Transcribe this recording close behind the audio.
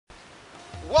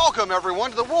Welcome everyone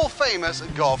to the world famous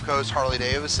Gulf Coast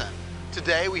Harley-Davidson.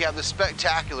 Today we have the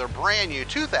spectacular brand new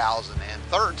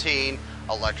 2013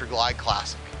 Electra Glide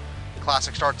Classic. The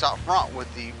Classic starts out front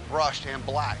with the brushed and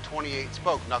black 28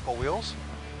 spoke knuckle wheels.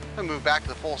 Then move back to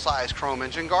the full-size chrome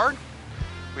engine guard.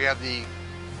 We have the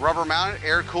rubber mounted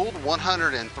air-cooled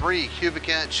 103 cubic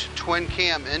inch twin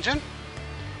cam engine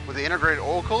with the integrated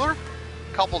oil cooler.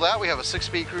 Couple that, we have a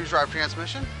 6-speed cruise drive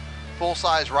transmission,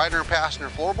 full-size rider and passenger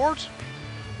floorboards.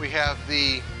 We have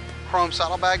the chrome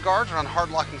saddlebag guards on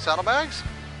hard locking saddlebags,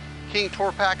 King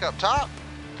Tour Pack up top.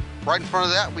 Right in front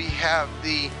of that we have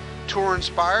the Tour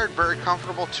inspired, very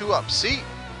comfortable 2-up seat,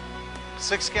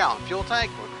 6-gallon fuel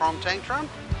tank with chrome tank trim.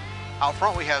 Out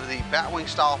front we have the Batwing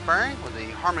style fairing with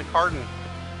the Harman Kardon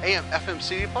AM FM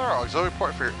CD player, auxiliary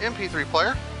port for your MP3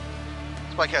 player.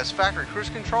 This bike has factory cruise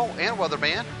control and weather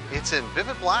band. It's in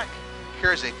vivid black,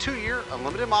 carries a 2-year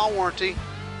unlimited mile warranty,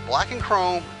 black and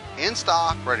chrome, in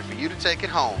stock, ready for you to take it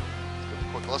home. Let's give it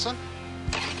a quick listen.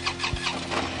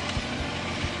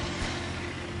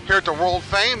 Here at the world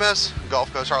famous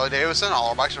Gulf Coast Harley-Davidson, all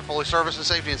our bikes are fully serviced and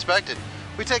safety inspected.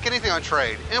 We take anything on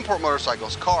trade, import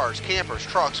motorcycles, cars, campers,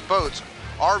 trucks, boats,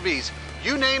 RVs,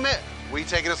 you name it, we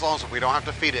take it as long as we don't have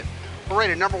to feed it. We're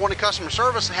rated #1 in customer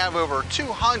service and have over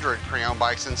 200 pre-owned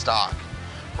bikes in stock.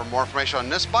 For more information on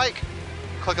this bike,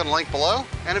 click on the link below,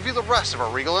 and to view the rest of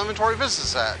our Regal inventory, visit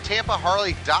us at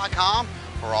tampaharley.com.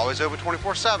 We're always open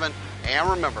 24/7, and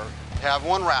remember, have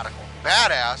one radical,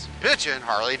 badass, bitchin'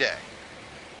 Harley day.